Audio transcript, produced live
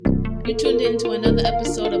You're tuned in to another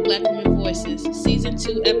episode of Black Women Voices, Season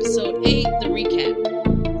 2, Episode 8, The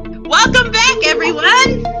Recap. Welcome back,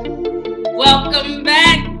 everyone! Welcome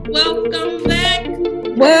back! Welcome back!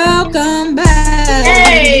 Welcome back!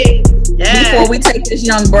 Hey! Yes. Before we take this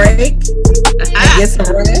young break and get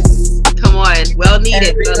some rest. Come on, well needed.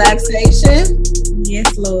 And relaxation.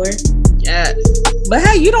 Yes, Lord. Yes. But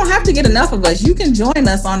hey, you don't have to get enough of us. You can join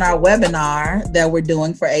us on our webinar that we're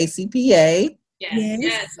doing for ACPA.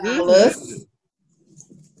 Yes.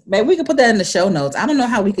 Maybe we could put that in the show notes. I don't know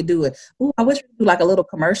how we could do it. Ooh, I wish we could do like a little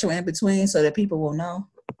commercial in between so that people will know.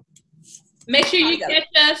 Make sure you catch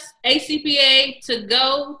us, ACPA to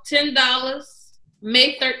go, $10,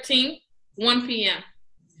 May 13th, 1 p.m.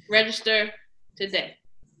 Register today.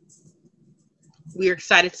 We're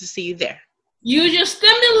excited to see you there. Use your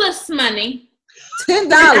stimulus money.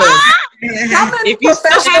 $10. How many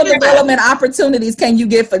professional development opportunities can you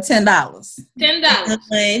get for $10?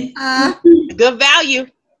 $10. Good value.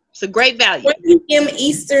 It's a great value. 1 p.m.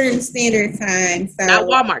 Eastern Standard Time. So. Not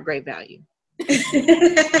Walmart great value.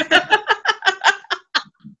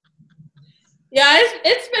 Yeah,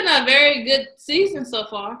 it's been a very good season so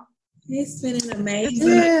far. It's been an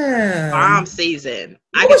amazing Bomb season.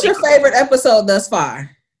 What was your favorite episode thus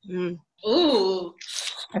far? Ooh.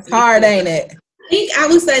 It's hard, ain't it? I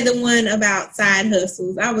would say the one about side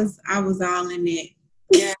hustles. I was all in it.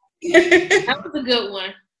 Yeah. That was a good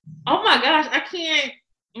one. Oh my gosh, I can't.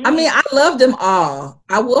 I mean, I love them all.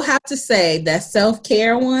 I will have to say that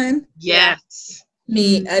self-care one. Yes.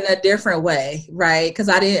 Me in a different way, right? Because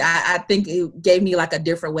I think it gave me like a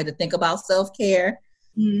different way to think about self-care.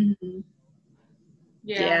 Mm-hmm.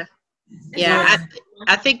 Yeah.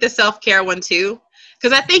 I think the self-care one too.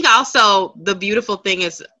 Because I think also the beautiful thing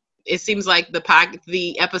is it seems like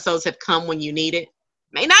the episodes have come when you need it.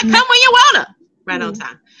 May not come when you wanna. Right on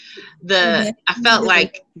time. I felt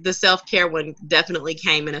like the self-care one definitely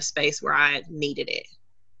came in a space where I needed it.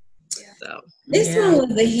 So this one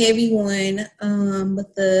was a heavy one,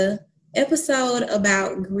 but the episode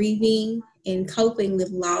about grieving and coping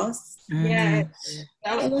with loss. Yeah.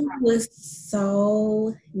 That one was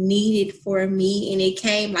so needed for me, and it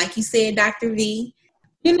came, like you said, Dr. V.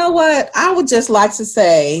 You know what? I would just like to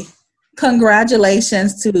say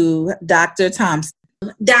congratulations to Dr. Thompson.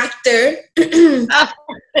 Doctor. We're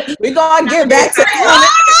going to get back to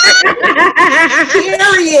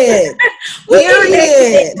Period. But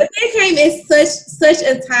that came at such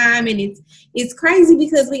a time, and it's crazy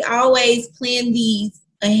because we always plan these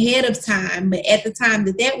ahead of time. But at the time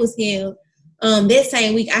that was held, that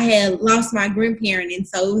same week, I had lost my grandparent, and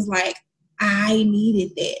so it was like I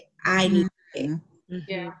needed that. I needed that.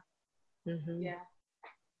 Yeah. Mm-hmm. Yeah.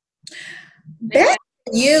 That's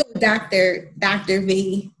you, Dr.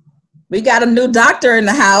 V. We got a new doctor in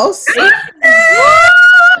the house. What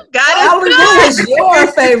was your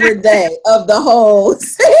favorite day of the whole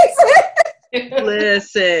season?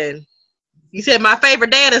 Listen, you said my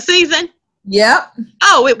favorite day of the season? Yep.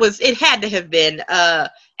 Oh, it had to have been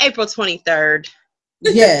April 23rd.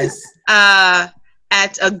 Yes.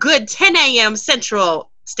 At a good 10 a.m. Central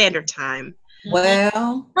Standard Time.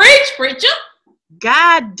 Well. Preacher.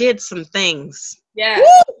 God did some things. Yeah.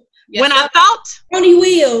 Yes, when I thought won't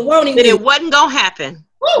he that it wasn't going to happen.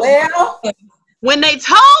 Well. When they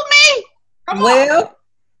told me,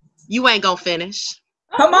 you ain't going to finish.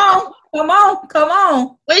 Come on.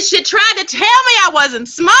 When she tried to tell me I wasn't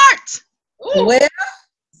smart. Ooh. Well.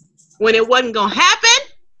 When it wasn't going to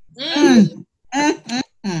happen.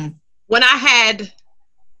 When I had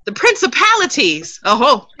the principalities. There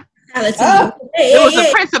was the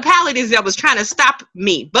principalities that was trying to stop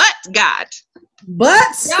me. But God. When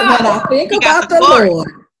I think about the Lord.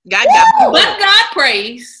 God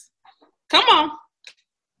praise. Come on.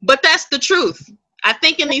 But that's the truth. I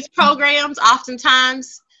think in these programs,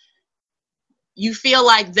 oftentimes you feel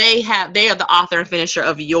like they are the author and finisher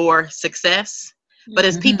of your success. But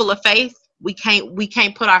as people of faith, we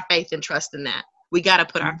can't put our faith and trust in that. We got to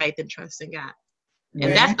put our faith and trust in God.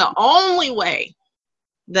 And that's the only way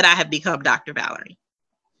that I have become Dr. Valerie.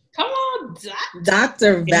 Come on,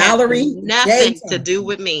 Dr. Valerie. Nothing to do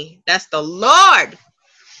with me. That's the Lord.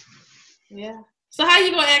 Yeah. So how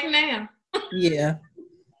you gonna act now? Yeah.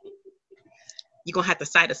 You're gonna have to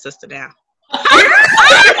cite a sister now.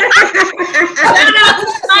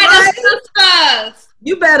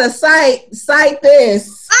 You better cite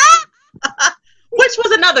this. Which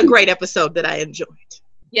was another great episode that I enjoyed.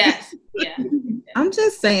 Yes. Yeah. I'm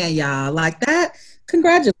just saying, y'all, like that.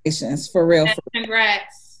 Congratulations, for real.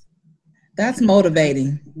 Congrats. That's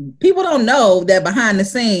motivating. People don't know that behind the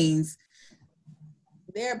scenes,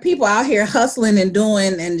 there are people out here hustling and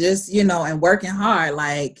doing and just, and working hard.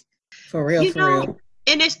 Like, For real, You for know, real.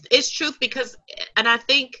 and it's truth because, and I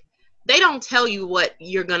think they don't tell you what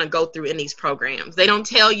you're gonna go through in these programs. They don't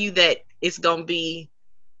tell you that it's gonna be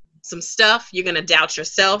some stuff. You're gonna doubt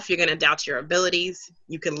yourself. You're gonna doubt your abilities.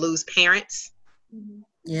 You can lose parents.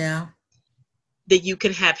 Yeah. That you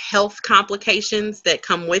can have health complications that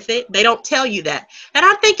come with it. They don't tell you that. And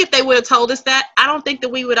I think if they would have told us that, I don't think that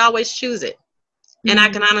we would always choose it. And I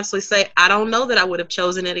can honestly say, I don't know that I would have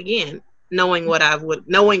chosen it again, knowing what I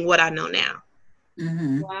know now.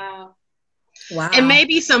 Mm-hmm. Wow. Wow. And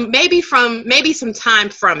maybe some time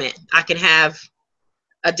from it, I can have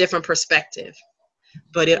a different perspective.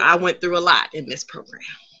 But I went through a lot in this program.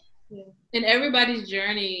 Yeah. And everybody's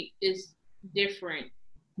journey is different.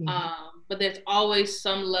 But there's always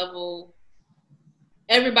some level.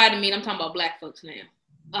 Everybody, I'm talking about Black folks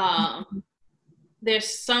now.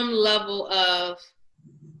 There's some level of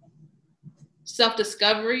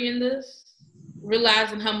self-discovery in this,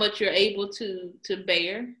 realizing how much you're able to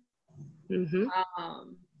bear. Mm-hmm.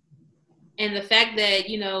 And the fact that,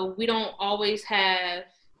 we don't always have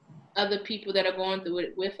other people that are going through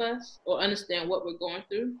it with us or understand what we're going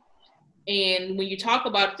through. And when you talk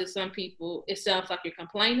about it to some people, it sounds like you're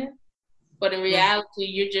complaining, but in reality,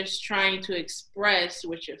 you're just trying to express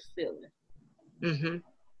what you're feeling. Mm-hmm.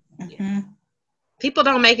 Mm-hmm. People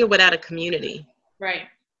don't make it without a community. Right.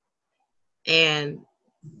 And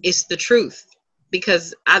it's the truth.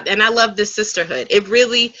 Because I love this sisterhood.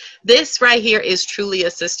 This right here is truly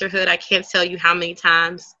a sisterhood. I can't tell you how many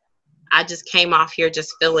times I just came off here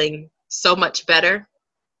just feeling so much better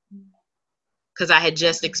because I had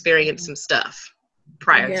just experienced some stuff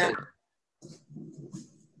prior to.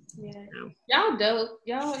 Yeah. Y'all dope.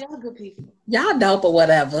 Y'all good people. Y'all dope or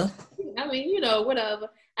whatever. Whatever. Whatever.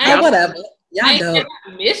 Y'all dope. I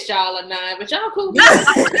missed y'all or not, but y'all cool.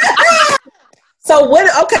 So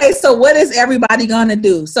what is everybody gonna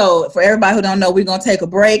do? So for everybody who don't know, we're gonna take a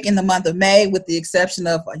break in the month of May, with the exception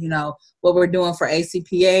of what we're doing for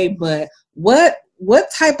ACPA. But what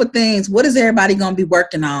type of things? What is everybody gonna be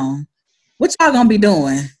working on? What y'all gonna be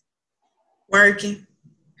doing? Working.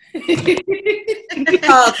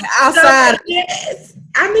 Outside. Yes.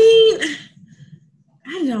 I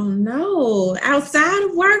don't know. Outside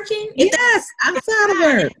of working? Yes, outside of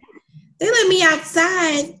work. They let me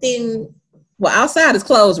outside, then. Well, outside is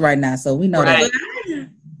closed right now, so we know that.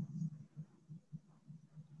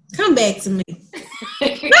 Come back to me.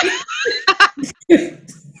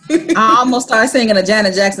 I almost started singing a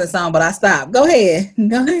Janet Jackson song, but I stopped. Go ahead.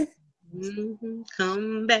 Mm-hmm.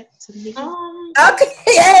 Come back to me. Okay.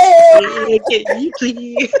 Can you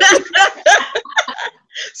please?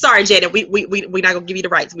 Sorry, Janet. We're not gonna give you the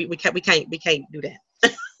rights. We can't do that. We can't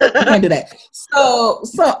do that. So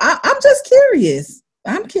I'm just curious.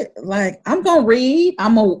 I'm gonna read.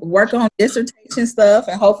 I'm gonna work on dissertation stuff,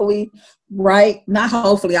 and hopefully write. Not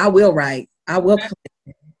hopefully, I will write. I will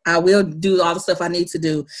do all the stuff I need to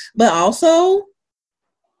do. But also,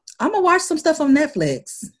 I'm gonna watch some stuff on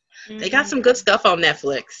Netflix. They got some good stuff on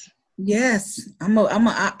Netflix. Yes,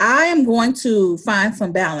 I am going to find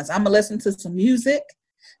some balance. I'm gonna listen to some music.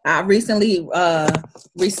 I recently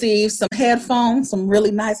received some headphones, some really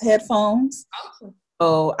nice headphones. Awesome.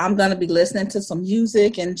 So I'm going to be listening to some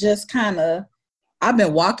music and just I've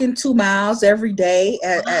been walking 2 miles every day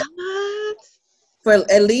for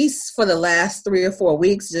at least for the last 3 or 4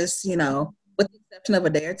 weeks, just, with the exception of a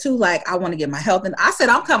day or two. Like, I want to get my health. And I said,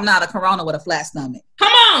 I'm coming out of Corona with a flat stomach.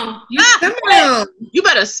 Come on. Come on. You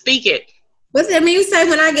better speak it. What's that mean? You say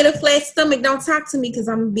when I get a flat stomach, don't talk to me because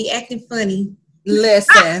I'm going to be acting funny.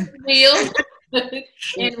 Listen.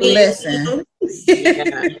 Listen.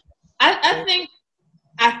 Yeah.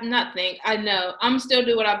 I know. I'm still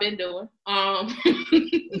doing what I've been doing.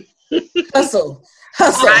 Hustle.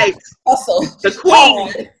 Right. Hustle. The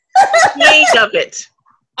queen. The queen of it.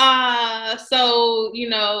 So,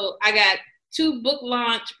 I got 2 book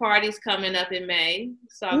launch parties coming up in May.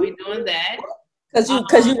 So I'll be doing that.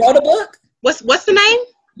 Because you wrote a book? What's the name?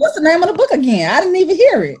 What's the name of the book again? I didn't even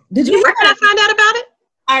hear it. Did you? Where can I find out about it?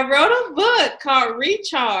 I wrote a book called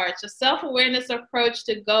Recharge, a self-awareness approach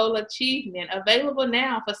to goal achievement, available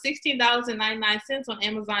now for $16.99 on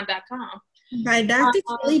Amazon.com. By Dr.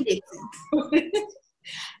 Kelly Dixon.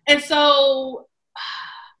 And so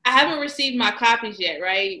I haven't received my copies yet,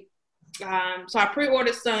 right? So I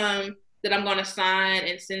pre-ordered some that I'm going to sign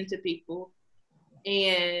and send to people.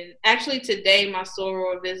 And actually today my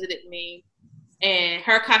soror visited me and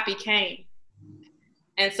her copy came.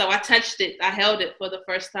 And so I touched it. I held it for the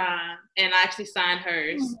first time and I actually signed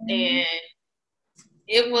hers. Mm-hmm. And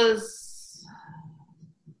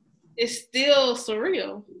it's still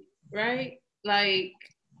surreal, right? Like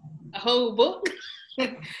a whole book.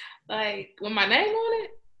 Like, with my name on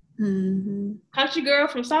it? Mm-hmm. Country girl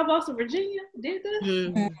from South Boston, Virginia did this?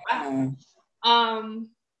 Mm-hmm. Wow.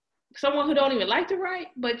 Someone who don't even like to write,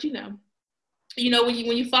 but you know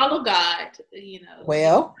when you follow God,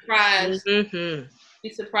 Well, be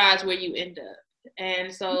surprised where you end up.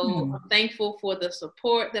 And so I'm thankful for the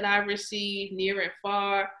support that I've received near and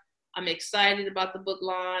far. I'm excited about the book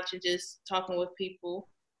launch and just talking with people.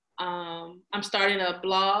 I'm starting a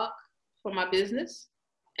blog for my business.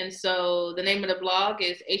 And so the name of the blog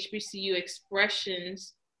is HBCU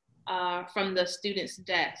Expressions from the Student's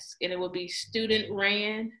Desk. And it will be student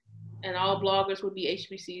ran, and all bloggers will be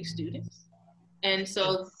HBCU students. And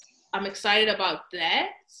so I'm excited about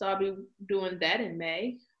that. So I'll be doing that in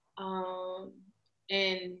May.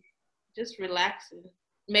 And just relaxing.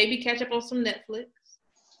 Maybe catch up on some Netflix.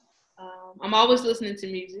 I'm always listening to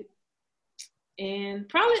music. And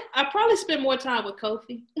I probably spend more time with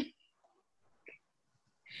Kofi.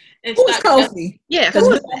 Who's Kofi? Yeah, because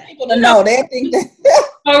we want people to know. They think that.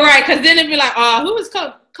 All right, because then it'd be like, who is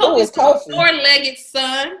Kofi? Kofi's four-legged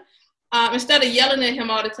son. Instead of yelling at him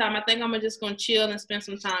all the time, I think I'm just gonna chill and spend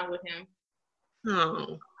some time with him.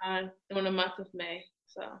 Oh, during the month of May.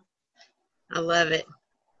 So I love it.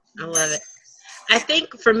 I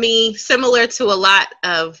think for me, similar to a lot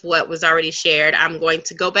of what was already shared, I'm going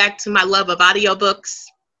to go back to my love of audiobooks.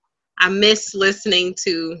 I miss listening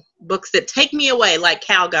to books that take me away, like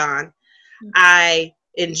Calgon. Mm-hmm. I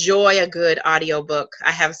enjoy a good audiobook.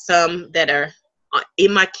 I have some that are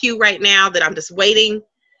in my queue right now that I'm just waiting.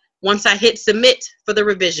 Once I hit submit for the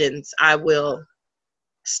revisions, I will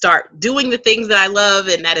start doing the things that I love,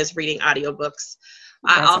 and that is reading audiobooks.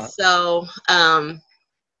 I also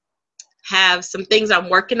have some things I'm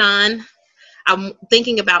working on. I'm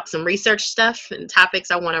thinking about some research stuff and topics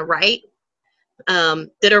I want to write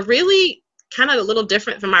that are really kind of a little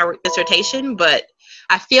different from my dissertation, but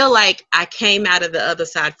I feel like I came out of the other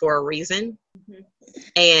side for a reason. Mm-hmm.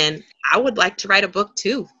 And I would like to write a book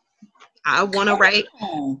too. I want to write.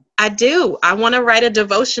 I do. I want to write a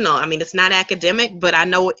devotional. I mean, it's not academic, but I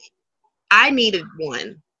know I needed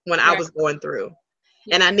one when I was going through.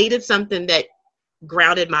 And I needed something that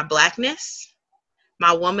grounded my Blackness, my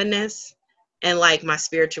womanness, and like my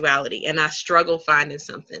spirituality. And I struggle finding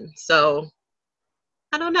something. So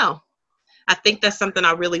I don't know. I think that's something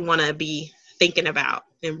I really want to be thinking about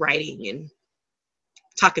and writing and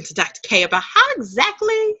talking to Dr. K about how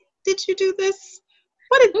exactly did you do this?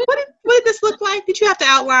 What did this look like? Did you have to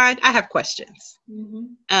outline? I have questions.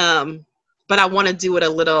 Mm-hmm. But I want to do it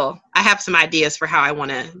I have some ideas for how I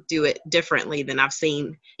want to do it differently than I've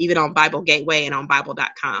seen even on Bible Gateway and on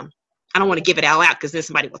Bible.com. I don't want to give it all out because then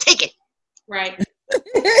somebody will take it. Right.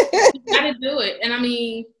 You got to do it. And I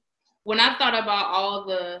mean, when I thought about all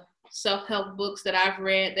the self-help books that I've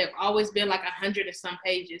read, they've always been like 100 and some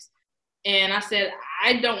pages. And I said,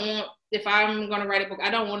 if I'm going to write a book,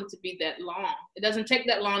 I don't want it to be that long. It doesn't take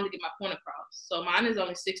that long to get my point across. So mine is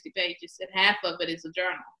only 60 pages, and half of it is a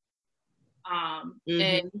journal.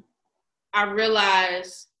 And I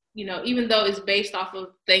realized, even though it's based off of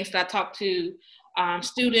things that I talk to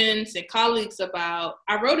students and colleagues about,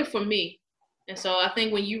 I wrote it for me. And so I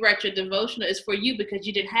think when you write your devotional, it's for you because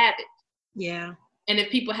you didn't have it. Yeah. And if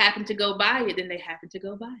people happen to go by it, then they happen to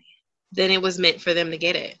go by it. Then it was meant for them to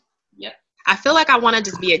get it. Yep. I feel like I want to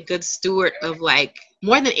just be a good steward of, like,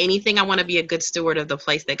 more than anything, I want to be a good steward of the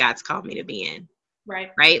place that God's called me to be in.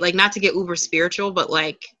 Right. Right? Like, not to get uber spiritual, but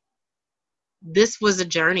like, this was a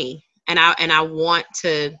journey, and I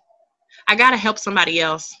got to help somebody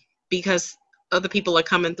else because other people are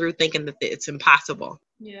coming through thinking that it's impossible.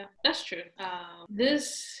 Yeah, that's true.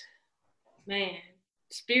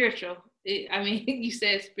 Spiritual. You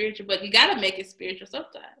said spiritual, but you got to make it spiritual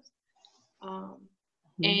sometimes.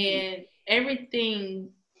 And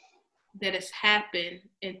everything that has happened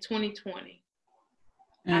in 2020,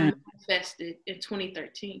 I manifested in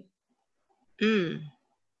 2013.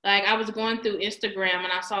 Like, I was going through Instagram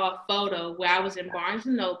and I saw a photo where I was in Barnes &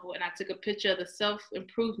 Noble and I took a picture of the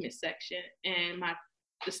self-improvement section, and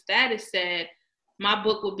the status said, "My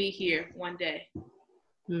book will be here one day."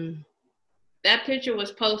 That picture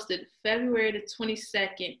was posted February the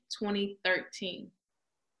 22nd, 2013.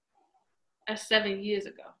 That's 7 years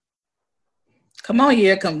ago. Come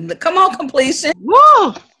on, completion.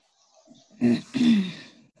 Whoa!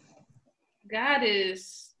 God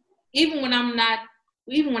is, even when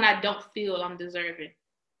I don't feel I'm deserving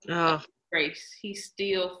of grace, he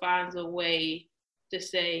still finds a way to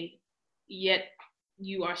say, yet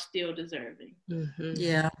you are still deserving.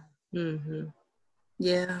 Yeah.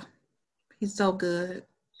 Yeah. He's so good.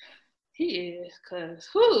 He is, because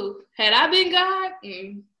had I been God,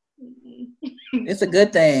 It's a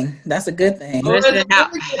good thing. That's a good thing. Listen,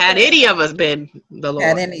 had any of us been the Lord.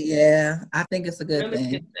 I think it's a good Really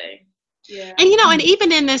thing. good thing. Yeah. And and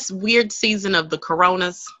even in this weird season of the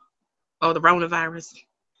coronas or the coronavirus,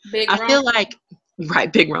 Big I Rona. feel like,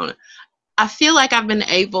 right, big Rona. I feel like I've been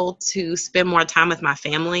able to spend more time with my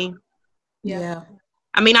family. Yeah.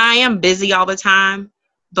 I mean, I am busy all the time,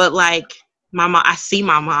 but like I see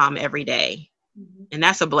my mom every day. And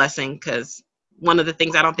that's a blessing, because one of the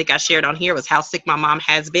things I don't think I shared on here was how sick my mom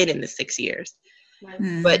has been in the 6 years.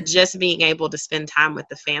 Right. But just being able to spend time with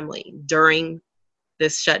the family during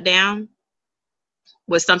this shutdown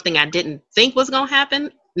was something I didn't think was going to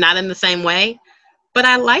happen, not in the same way, but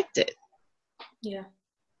I liked it. Yeah.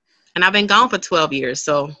 And I've been gone for 12 years,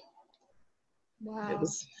 so Wow. it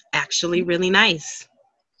was actually really nice.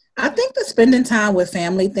 I think the spending time with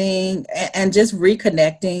family thing and just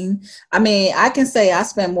reconnecting. I mean, I can say I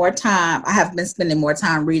have been spending more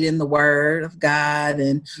time reading the Word of God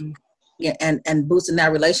and boosting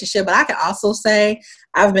that relationship. But I can also say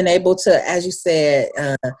I've been able to, as you said,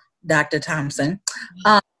 Dr. Thompson,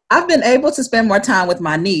 I've been able to spend more time with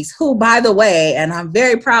my niece, who, by the way, and I'm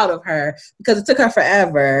very proud of her because it took her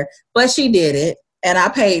forever, but she did it and I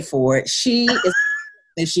paid for it. She is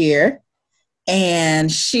this year.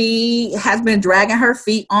 And she has been dragging her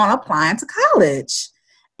feet on applying to college.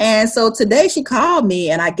 And so today she called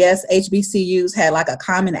me, and I guess HBCUs had like a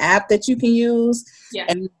common app that you can use. Yeah.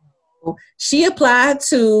 And she applied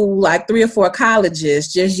to like 3 or 4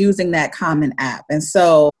 colleges just using that common app. And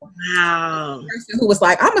so Wow. the person who was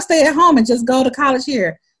like, I'm going to stay at home and just go to college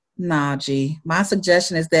here. Nah, G. My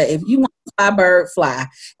suggestion is that if you want to fly, bird, fly.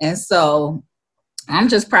 And so I'm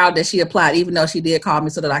just proud that she applied, even though she did call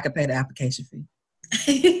me so that I could pay the application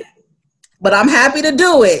fee. But I'm happy to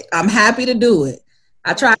do it.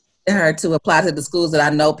 I tried to get her to apply to the schools that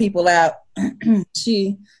I know people at.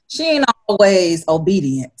 She ain't always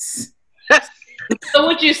obedient. So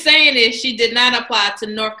what you're saying is she did not apply to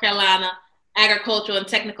North Carolina Agricultural and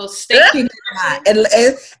Technical State.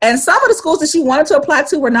 And some of the schools that she wanted to apply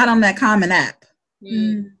to were not on that common app.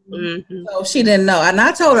 Mm-hmm. So she didn't know. And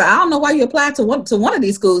I told her, I don't know why you applied to one of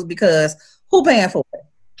these schools, because who paying for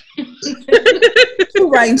it?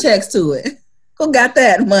 Who writing checks to it? Who got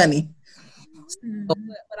that money? But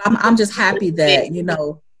I'm just happy that,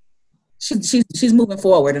 she's moving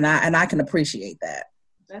forward, and I can appreciate that.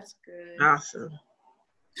 That's good. Awesome.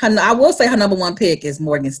 I will say her number 1 pick is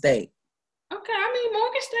Morgan State. Okay, I mean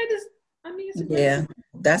Morgan State is. It's a great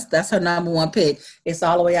that's her number 1 pick. It's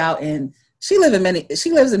all the way out in. She lives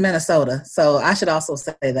in Minnesota, so I should also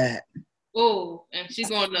say that. Oh, and she's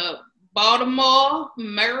going to Baltimore,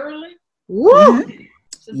 Maryland. Woo!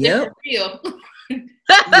 It's a different feel.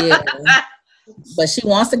 Yeah. But she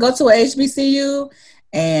wants to go to a HBCU,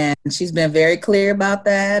 and she's been very clear about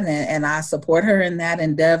that, and I support her in that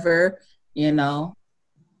endeavor. Good.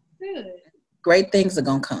 Great things are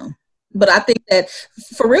gonna come. But I think that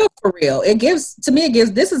for real, this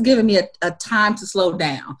is giving me a time to slow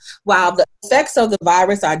down. While the effects of the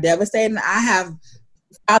virus are devastating, I have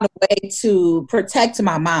found a way to protect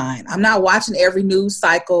my mind. I'm not watching every news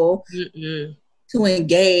cycle to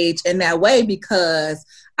engage in that way, because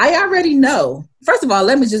I already know. First of all,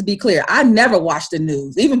 let me just be clear. I never watch the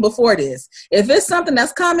news, even before this. If it's something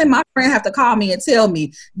that's coming, my friend have to call me and tell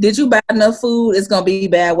me, did you buy enough food? It's going to be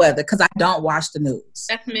bad weather, because I don't watch the news.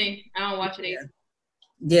 That's me. I don't watch it either.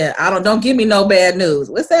 Yeah, don't give me no bad news.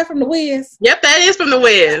 What's that from The Wiz? Yep, that is from The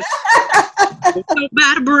Wiz.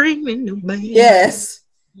 Nobody bring me no bad. Yes.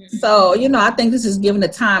 So, I think this is giving the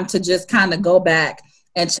time to just kind of go back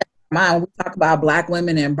and check my mind. When we talk about Black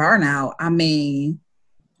women and burnout, I mean,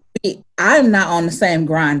 I'm not on the same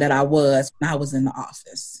grind that I was when I was in the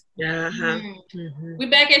office. Uh-huh. We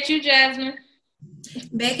back at you, Jasmine.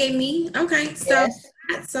 Back at me? Okay.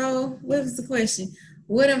 So what was the question?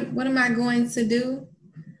 What am I going to do?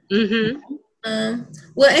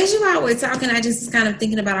 Well, as you all were talking, I just was kind of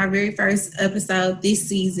thinking about our very first episode this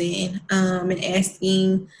season, and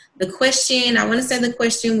asking the question. I want to say the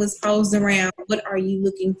question was posed around, what are you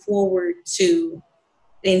looking forward to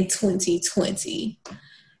in 2020?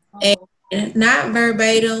 And not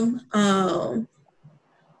verbatim, but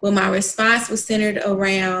my response was centered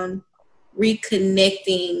around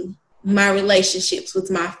reconnecting my relationships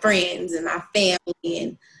with my friends and my family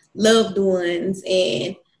and loved ones,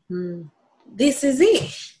 and this is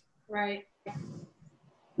it. Right.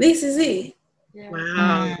 This is it. Yeah.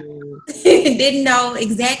 Wow. Didn't know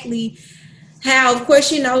exactly how, of course,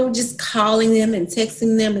 just calling them and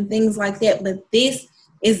texting them and things like that. But this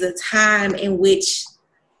is a time in which,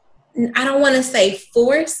 I don't want to say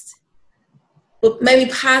forced, but maybe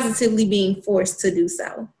positively being forced to do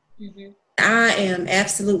so. Mm-hmm. I am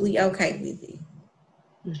absolutely okay with it.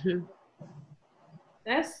 Mm-hmm.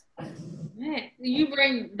 That's, man, you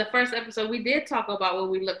bring the first episode. We did talk about what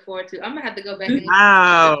we look forward to. I'm gonna have to go back and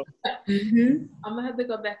Wow. Mm-hmm. I'm gonna have to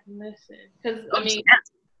go back and listen because I mean,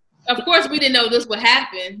 of course, we didn't know this would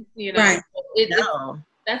happen. You know, Right.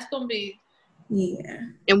 That's gonna be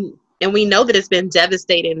And we know that it's been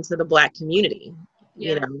devastating to the Black community.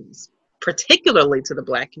 Yeah. You know, particularly to the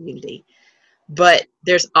Black community. But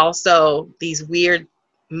there's also these weird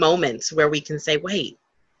moments where we can say, wait,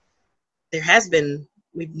 there has been,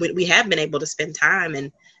 we have been able to spend time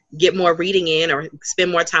and get more reading in or spend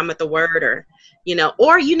more time with the word or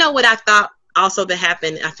what I thought also that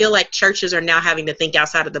happened. I feel like churches are now having to think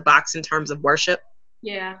outside of the box in terms of worship.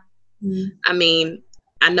 Yeah. Mm-hmm. I mean,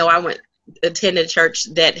 I know I attended a church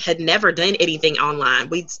that had never done anything online.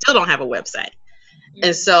 We still don't have a website. Mm-hmm.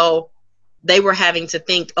 And so they were having to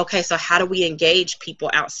think, okay, so how do we engage people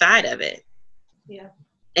outside of it? Yeah.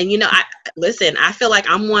 And, I feel like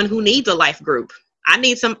I'm one who needs a life group. I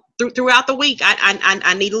need some throughout the week.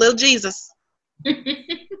 I need a little Jesus.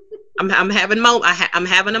 I'm having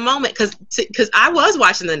a moment because I was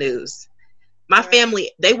watching the news. My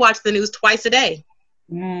family, they watch the news twice a day.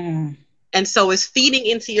 Mm. And so it's feeding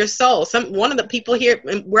into your soul. One of the people here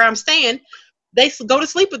where I'm staying, they go to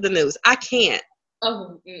sleep with the news. I can't.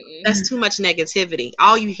 Oh, that's too much negativity.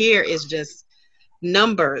 All you hear is just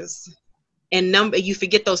numbers and you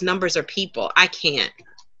forget those numbers are people. I can't.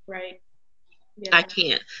 Right. Yeah. I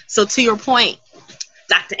can't. So to your point,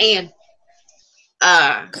 Dr. Ann,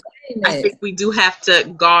 I think we do have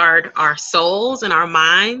to guard our souls and our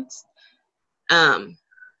minds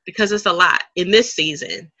because it's a lot in this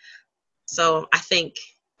season. So I think,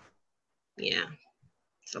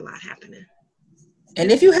 it's a lot happening. And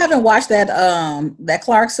if you haven't watched that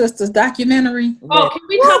Clark Sisters documentary, can we talk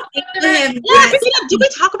about that? Yeah, did we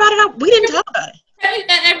talk about it? We didn't talk about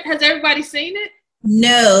it. Has everybody seen it?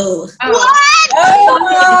 No. What?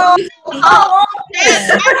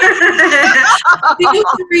 Feel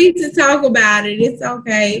free to talk about it. It's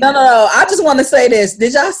okay. No. I just want to say this.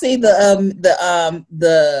 Did y'all see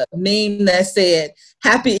the meme that said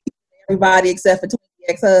 "Happy everybody except for Twinkie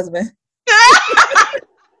ex-husband"?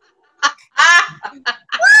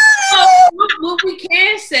 So what we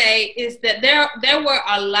can say is that there were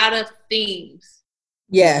a lot of themes.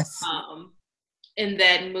 Yes. In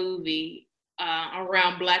that movie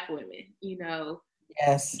around Black women,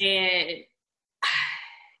 Yes. And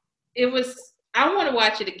it was. I want to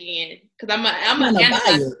watch it again because I'm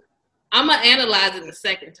gonna analyze it the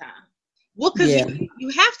second time. Well, because you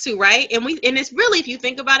have to, right? And it's really, if you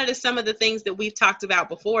think about it, it's some of the things that we've talked about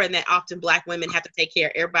before, and that often Black women have to take care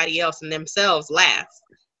of everybody else and themselves last.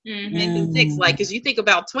 Mm-hmm. Because you think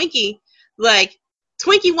about Twinkie, like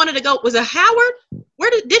Twinkie wanted to go. Was it Howard?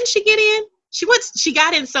 Didn't she get in? She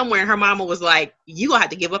got in somewhere, and her mama was like, "You gonna have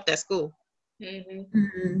to give up that school." Mm-hmm.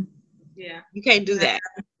 Mm-hmm. Yeah, you can't do that.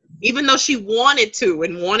 Even though she wanted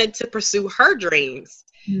to pursue her dreams.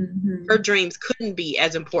 Mm-hmm. Her dreams couldn't be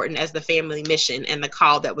as important as the family mission and the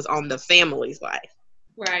call that was on the family's life.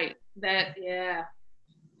 Right. That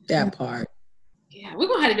part. Yeah, we're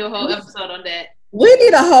gonna have to do a whole episode on that. We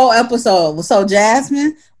need a whole episode. So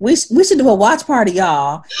Jasmine, we should do a watch party,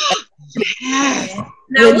 y'all.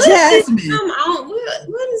 Now, with Jasmine. Come on.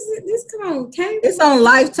 What is it? This come on cable? It's on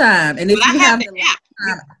Lifetime, and if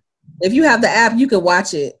you have the app, you can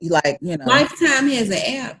watch it. Lifetime has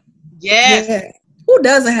an app. Yes. Yeah. Who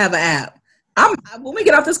doesn't have an app? When we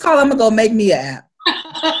get off this call, I'm gonna go make me an app.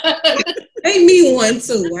 Make me one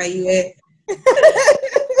too. Why you at?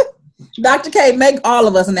 Dr. K, make all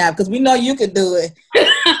of us an app because we know you could do it. We'll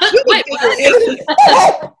have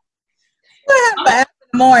an app in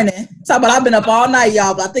the morning. Talk about I've been up all night,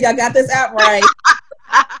 y'all, but I think I got this app right.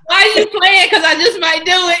 Why are you playing? Because I just might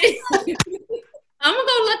do it. I'm gonna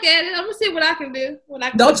go look at it. I'm gonna see what I can do.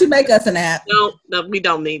 Don't you make us an app? No, we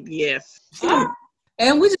don't need. Yes.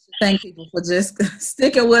 And we just thank people for just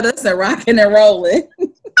sticking with us and rocking and rolling.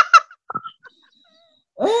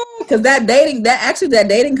 Because that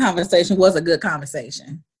dating conversation was a good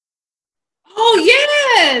conversation. Oh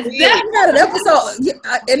yes, we had an episode,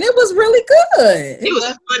 and it was really good. It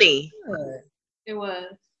was funny. Good. It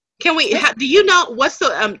was. Can we? Do you know what's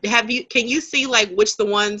the? Can you see like which the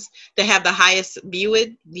ones that have the highest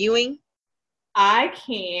viewing? I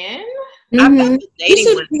can. I bet the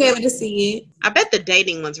dating one. Be able to see it. I bet the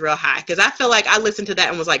dating one's real high because I feel like I listened to that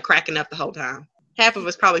and was like cracking up the whole time. Half of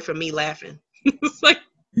it's probably from me laughing. It's like,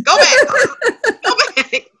 go back, go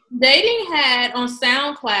back. Dating had on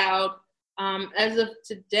SoundCloud as of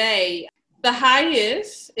today. The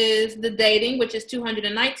highest is the dating, which is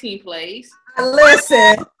 219 plays.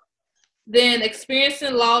 Listen, Then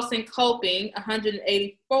experiencing loss and coping,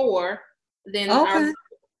 184. Then our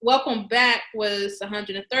welcome back was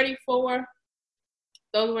 134.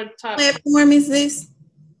 Those were the top. What platform is this?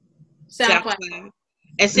 SoundCloud.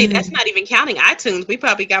 And see, that's not even counting iTunes. We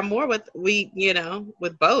probably got more with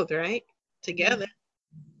with both, right? Together.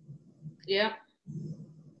 Yeah.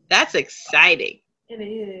 That's exciting. It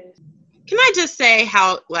is. Can I just say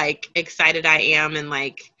how excited I am, and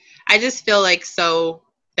I just feel so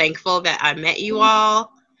thankful that I met you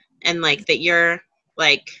all, and that you're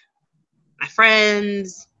my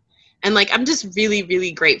friends, and I'm just really,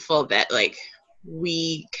 really grateful that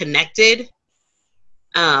we connected,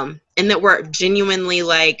 and that we're genuinely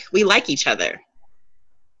we like each other.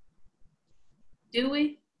 Do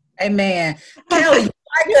we? Amen. Kelly, you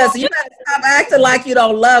like us. You gotta stop acting like you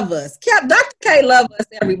don't love us. Dr. K love us,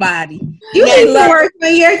 everybody. You need to work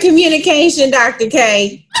on your communication, Dr.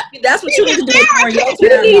 K. That's what you need to do for your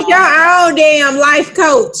You need your own damn life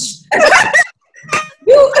coach.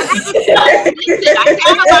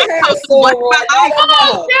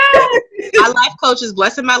 My life coach is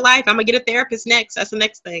blessing my life. I'm gonna get a therapist next. That's the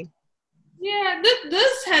next thing. Yeah,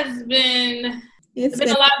 this has been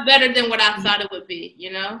a lot better than what I thought it would be.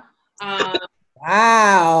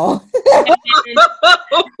 Wow.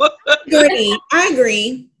 I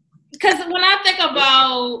agree. Because when I think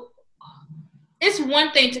about, it's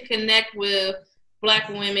one thing to connect with Black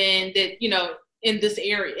women that in this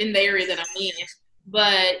area, in the area that I'm in,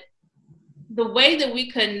 but the way that we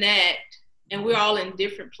connect, and we're all in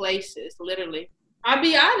different places, literally. I'll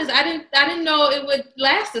be honest, I didn't know it would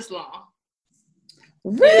last this long.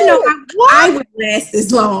 Really? I would last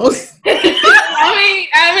this long. I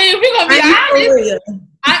mean, if we're gonna be honest,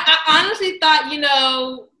 I honestly thought,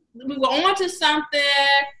 we were on to something,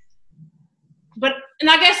 and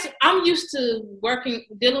I guess I'm used to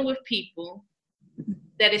dealing with people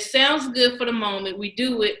that it sounds good for the moment. We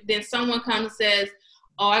do it, then someone comes and says,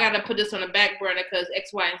 "Oh, I got to put this on the back burner because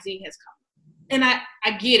X, Y, and Z has come." And I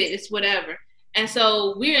get it. It's whatever. And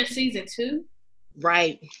so we're in season 2.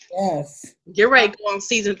 Right. Yes. You're ready to go on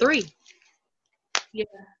season 3. Yeah.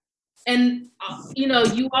 And,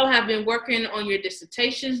 you all have been working on your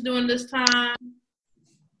dissertations during this time.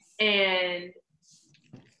 And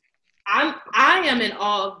I am in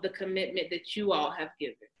awe of the commitment that you all have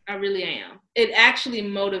given. I really am. It actually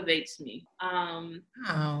motivates me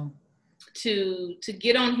to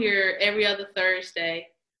get on here every other Thursday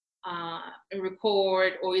and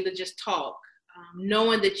record or either just talk,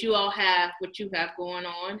 knowing that you all have what you have going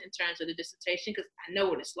on in terms of the dissertation, because I know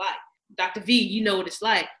what it's like. Dr. V, you know what it's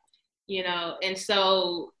like, and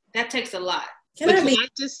so that takes a lot. Can I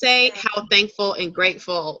just say how thankful and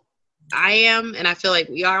grateful I am, and I feel like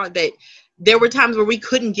we are, that there were times where we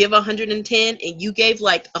couldn't give 110 and you gave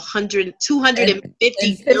 100,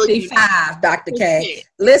 250 55, Dr. K.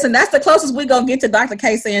 Listen, that's the closest we're going to get to Dr.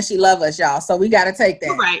 K saying she love us, y'all. So we got to take that.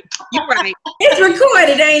 You're right. It's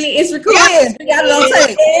recorded, ain't it? It's recorded. Yes, we got it on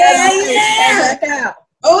tape. Yeah.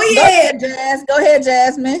 Oh, yeah. Go ahead,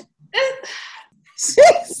 Jasmine.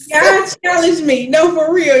 Y'all challenge me. No,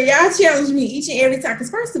 for real. Y'all challenge me each and every time. Because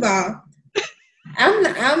first of all, I'm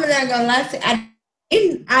not gonna lie to you.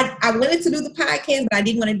 I wanted to do the podcast, but I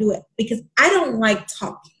didn't want to do it because I don't like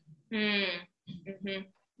talking. Mm-hmm.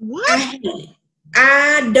 What? I hate it.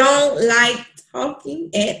 I don't like talking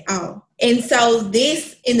at all. And so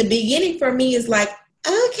this, in the beginning for me, is like,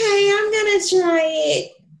 okay, I'm gonna try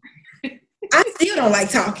it. I still don't like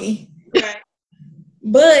talking. Right.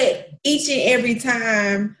 But each and every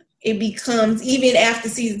time it becomes, even after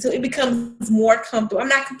season 2, it becomes more comfortable. I'm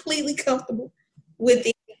not completely comfortable with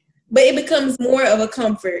it, but it becomes more of a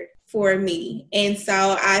comfort for me. And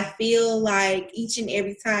so I feel like each and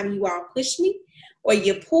every time you all push me or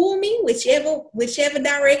you pull me, whichever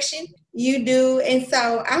direction you do. And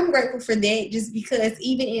so I'm grateful for that, just because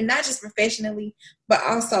even in not just professionally, but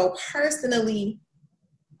also personally,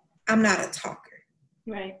 I'm not a talker.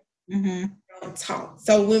 Right. Mm-hmm. I don't talk.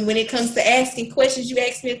 So when it comes to asking questions, you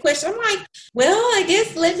ask me a question, I'm like, well, I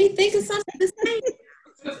guess let me think of something to say.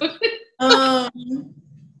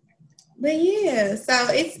 But yeah, so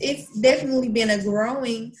it's definitely been a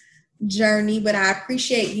growing journey, but I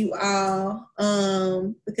appreciate you all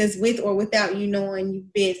because with or without you knowing,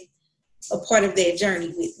 you've been a part of that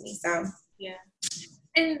journey with me. So yeah,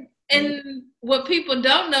 and what people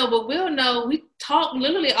don't know but will know, we talk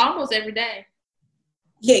literally almost every day.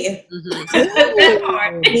 Yeah. Mm-hmm. That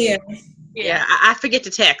part. Yeah. I forget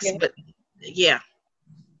to text, but yeah.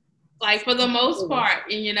 Like for the most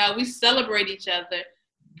part, and we celebrate each other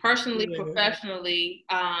personally, professionally,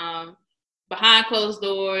 behind closed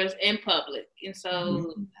doors, in public, and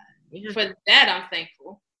so for that I'm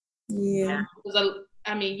thankful. Yeah.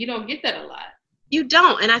 I mean, you don't get that a lot. You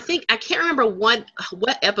don't. And I can't remember what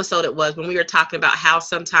episode it was when we were talking about how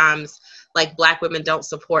sometimes like Black women don't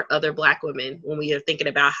support other Black women when we are thinking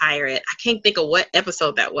about higher ed. I can't think of what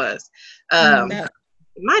episode that was. It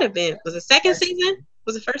might have been, was it second season?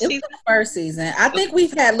 Was it first season? Was the first season. I think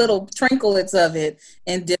we've had little trinklets of it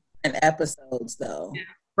in different episodes though. Yeah.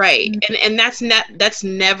 Right. And that's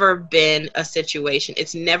never been a situation.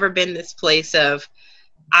 It's never been this place of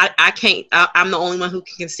I'm the only one who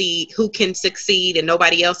can succeed and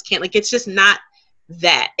nobody else can't. Like, it's just not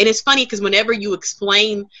that. And it's funny because whenever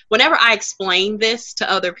I explain this to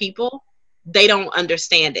other people, they don't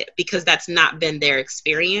understand it because that's not been their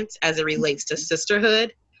experience as it relates to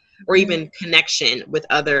sisterhood or even connection with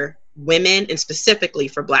other women, and specifically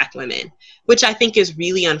for Black women, which I think is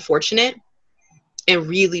really unfortunate and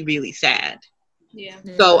really, really sad. Yeah.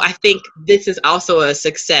 So I think this is also a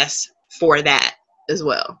success for that as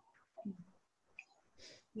well.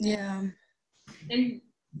 Yeah. And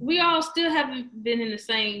we all still haven't been in the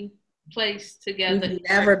same place together. We've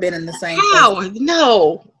never been in the same place.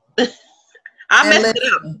 No. I messed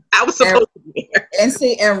it up. I was supposed to be there.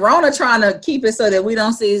 And Rona trying to keep it so that we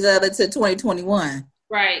don't see each other till 2021.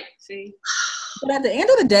 Right. See. But at the end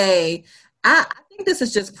of the day, I think this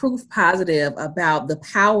is just proof positive about the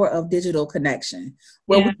power of digital connection,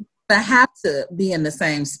 where we don't have to be in the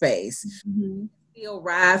same space. Mm-hmm. Still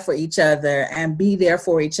ride for each other and be there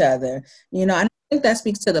for each other. You know, I think that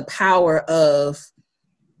speaks to the power of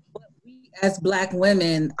what we as Black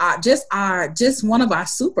women are just one of our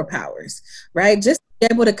superpowers, right? Just be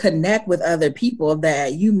able to connect with other people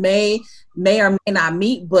that you may or may not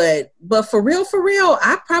meet, but for real,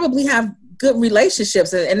 I probably have good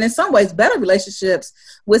relationships and in some ways better relationships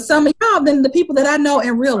with some of y'all than the people that I know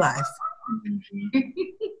in real life.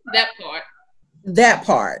 That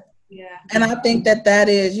part. Yeah. And I think that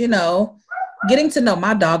is, you know, getting to know.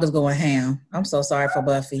 My dog is going ham. I'm so sorry for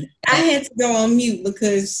Buffy. I had to go on mute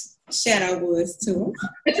because Shadow was too.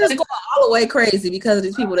 Just going all the way crazy because of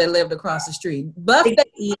these people that lived across the street. Buffy.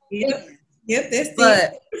 Yep, that's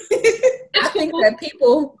but it. I think that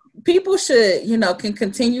people should, you know, can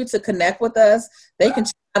continue to connect with us. They can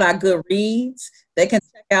check out our good reads. They can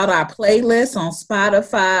check out our playlist on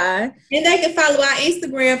Spotify. And they can follow our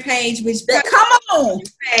Instagram page, which come on.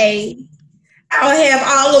 I'll have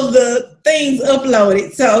all of the things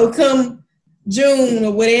uploaded. So come June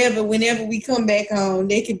or whatever, whenever we come back on,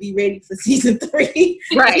 they can be ready for season 3.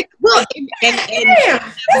 Right. Well, and that's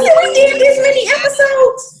what we did this many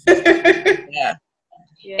episodes.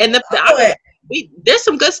 Yeah. And there's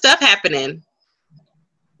some good stuff happening.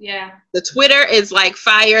 Yeah. The Twitter is like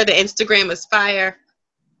fire. The Instagram is fire.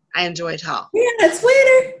 I enjoy it all. Yeah,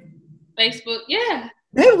 Twitter. Facebook. Yeah.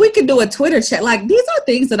 Maybe we could do a Twitter chat. Like, these are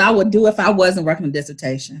things that I would do if I wasn't working a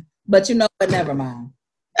dissertation. But you know what? Never mind.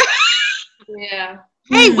 Yeah.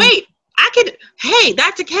 Hey, wait. Hey,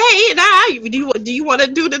 Dr. K and I, do you want to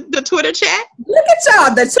do the Twitter chat? Look at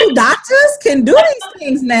y'all. The 2 doctors can do these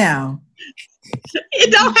things now.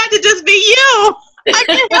 It don't have to just be you. I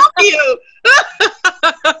can help you.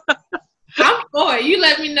 I'm for it. You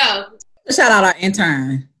let me know. Shout out our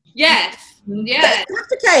intern. Yes. Yes.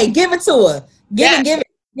 Dr. K, give it to her. Give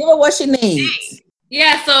her what she needs.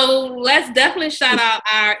 Yeah, so let's definitely shout out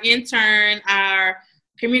our intern, our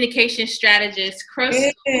communication strategist,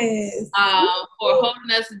 Crystal, for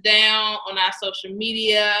holding us down on our social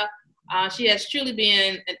media. She has truly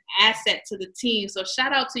been an asset to the team. So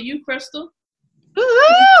shout out to you, Crystal.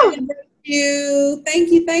 Woo-hoo!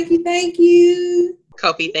 Thank you.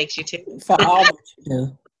 Kofi thanks you too. For all that you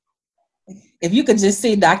do. If you could just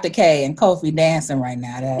see Dr. K and Kofi dancing right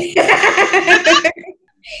now.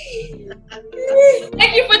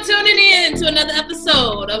 Thank you for tuning in to another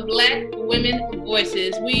episode of Black Women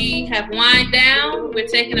Voices. We have wind down. We're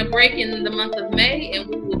taking a break in the month of May, and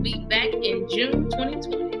we will be back in June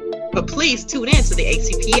 2020. But please tune in to the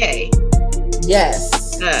ACPA. Yes.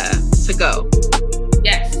 To go.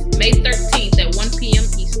 Yes, May 13th at 1 p.m.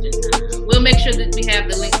 Eastern Time. We'll make sure that we have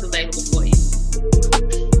the links available for you.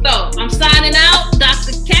 So, I'm signing out,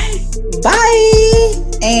 Dr. K. Bye.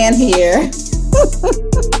 And here.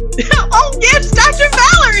 Oh, yes, Dr.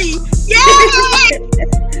 Valerie. Yay!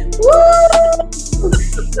 Woo!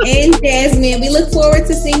 And Jasmine, we look forward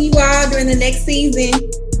to seeing you all during the next season.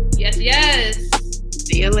 Yes.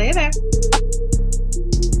 See you later.